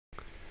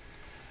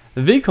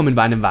Willkommen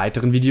bei einem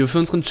weiteren Video für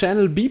unseren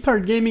Channel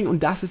bPartGaming,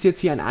 und das ist jetzt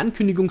hier ein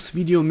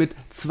Ankündigungsvideo mit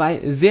zwei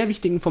sehr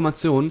wichtigen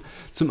Informationen.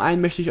 Zum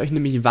einen möchte ich euch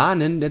nämlich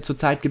warnen, denn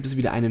zurzeit gibt es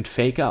wieder einen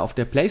Faker auf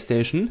der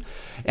Playstation.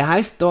 Er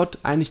heißt dort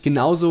eigentlich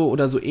genauso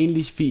oder so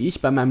ähnlich wie ich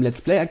bei meinem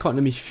Let's Play Account,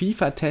 nämlich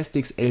FIFA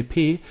Tastix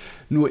LP,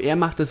 nur er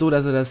macht es so,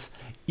 dass er das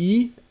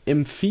I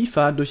im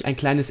FIFA durch ein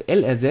kleines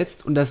L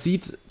ersetzt, und das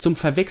sieht zum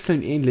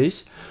Verwechseln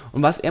ähnlich.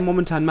 Und was er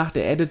momentan macht,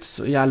 er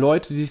addet ja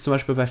Leute, die sich zum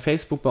Beispiel bei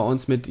Facebook bei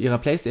uns mit ihrer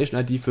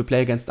PlayStation-ID für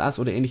Play Against Us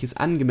oder ähnliches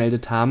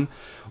angemeldet haben,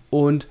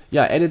 und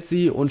ja, addet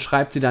sie und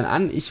schreibt sie dann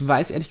an. Ich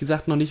weiß ehrlich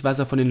gesagt noch nicht, was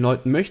er von den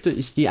Leuten möchte.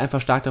 Ich gehe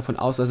einfach stark davon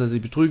aus, dass er sie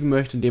betrügen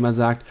möchte, indem er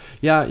sagt,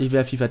 ja, ich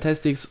wäre FIFA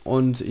Tastix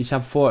und ich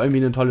habe vor,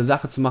 irgendwie eine tolle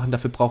Sache zu machen,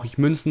 dafür brauche ich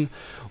Münzen,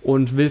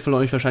 und will von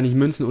euch wahrscheinlich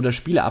Münzen oder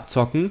Spiele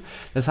abzocken.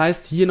 Das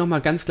heißt, hier nochmal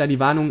ganz klar die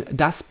Warnung,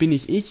 das bin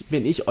ich.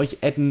 Wenn ich euch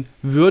adden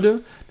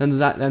würde,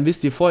 dann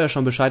wisst ihr vorher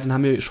schon Bescheid, dann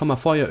haben wir schon mal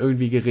vorher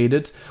irgendwie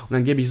geredet, und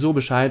dann gebe ich so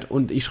Bescheid,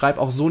 und ich schreibe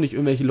auch so nicht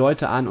irgendwelche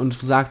Leute an und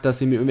sage, dass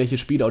sie mir irgendwelche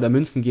Spiele oder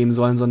Münzen geben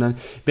sollen, sondern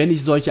wenn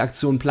ich solche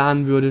Aktionen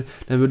planen würde,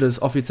 dann würde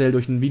das offiziell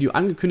durch ein Video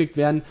angekündigt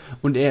werden,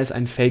 und er ist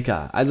ein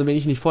Faker. Also wenn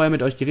ich nicht vorher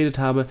mit euch geredet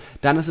habe,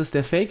 dann ist es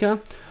der Faker,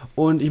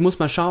 und ich muss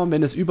mal schauen,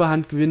 wenn es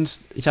Überhand gewinnt.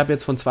 Ich habe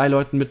jetzt von 2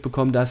 Leuten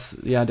mitbekommen, dass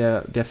ja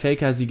der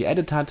Faker sie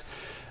geaddet hat.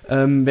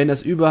 Wenn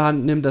das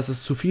Überhand nimmt, dass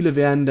es zu viele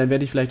wären, dann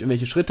werde ich vielleicht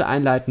irgendwelche Schritte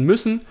einleiten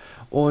müssen.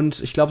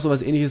 Und ich glaube,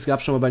 sowas Ähnliches gab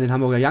es schon mal bei den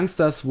Hamburger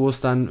Youngsters, wo es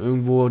dann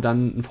irgendwo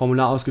dann ein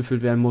Formular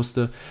ausgefüllt werden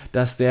musste,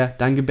 dass der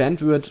dann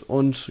gebannt wird,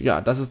 und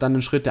ja, das ist dann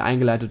ein Schritt, der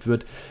eingeleitet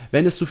wird,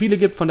 wenn es zu viele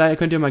gibt. Von daher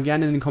könnt ihr mal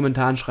gerne in den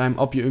Kommentaren schreiben,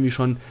 ob ihr irgendwie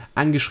schon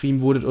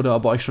angeschrieben wurdet oder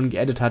ob er euch schon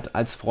geaddet hat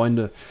als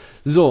Freunde.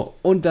 So,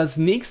 und das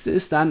nächste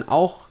ist dann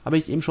auch, habe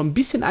ich eben schon ein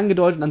bisschen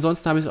angedeutet,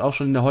 ansonsten habe ich es auch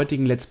schon in der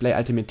heutigen Let's Play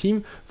Ultimate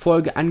Team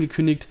Folge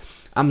angekündigt.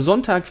 Am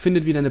Sonntag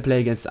findet wieder eine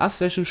Play Against Us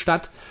Session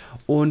statt,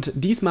 und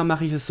diesmal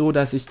mache ich es so,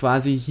 dass ich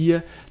quasi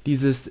hier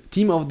dieses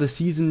Team of the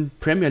Season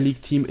Premier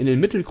League Team in den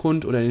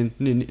Mittelgrund oder in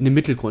den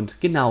Mittelgrund,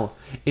 genau,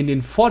 in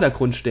den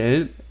Vordergrund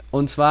stelle,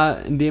 und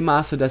zwar in dem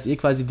Maße, dass ihr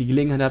quasi die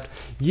Gelegenheit habt,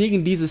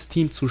 gegen dieses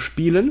Team zu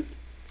spielen.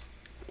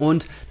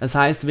 Und das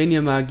heißt, wenn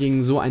ihr mal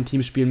gegen so ein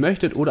Team spielen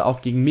möchtet oder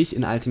auch gegen mich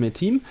in Ultimate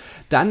Team,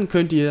 dann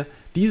könnt ihr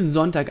diesen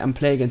Sonntag am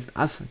Play Against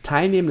Us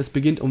teilnehmen. Das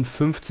beginnt um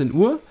 15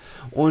 Uhr,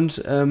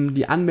 und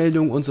die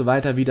Anmeldung und so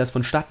weiter, wie das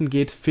vonstatten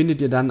geht,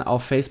 findet ihr dann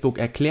auf Facebook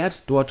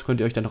erklärt. Dort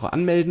könnt ihr euch dann auch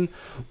anmelden,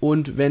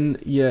 und wenn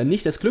ihr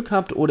nicht das Glück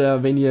habt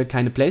oder wenn ihr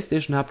keine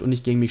Playstation habt und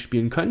nicht gegen mich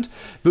spielen könnt,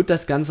 wird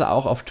das Ganze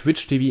auch auf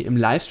Twitch TV im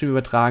Livestream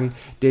übertragen.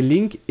 Der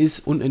Link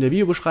ist unten in der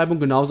Videobeschreibung,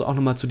 genauso auch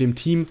nochmal zu dem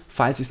Team,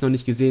 falls ihr es noch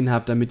nicht gesehen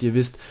habt, damit ihr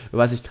wisst, über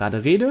was ich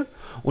gerade rede.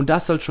 Und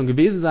das soll schon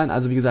gewesen sein.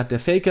 Also wie gesagt, der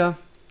Faker,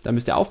 da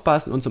müsst ihr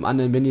aufpassen, und zum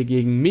anderen, wenn ihr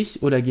gegen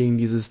mich oder gegen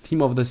dieses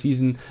Team of the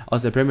Season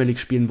aus der Premier League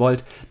spielen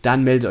wollt,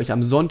 dann meldet euch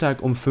am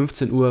Sonntag um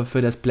 15 Uhr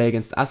für das Play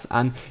Against Us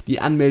an. Die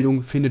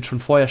Anmeldung findet schon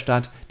vorher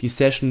statt, die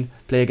Session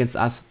Play Against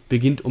Us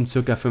beginnt um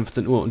ca.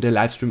 15 Uhr und der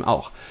Livestream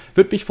auch.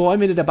 Würde mich freuen,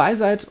 wenn ihr dabei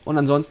seid, und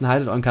ansonsten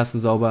haltet euren Kasten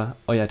sauber,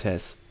 euer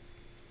Tess.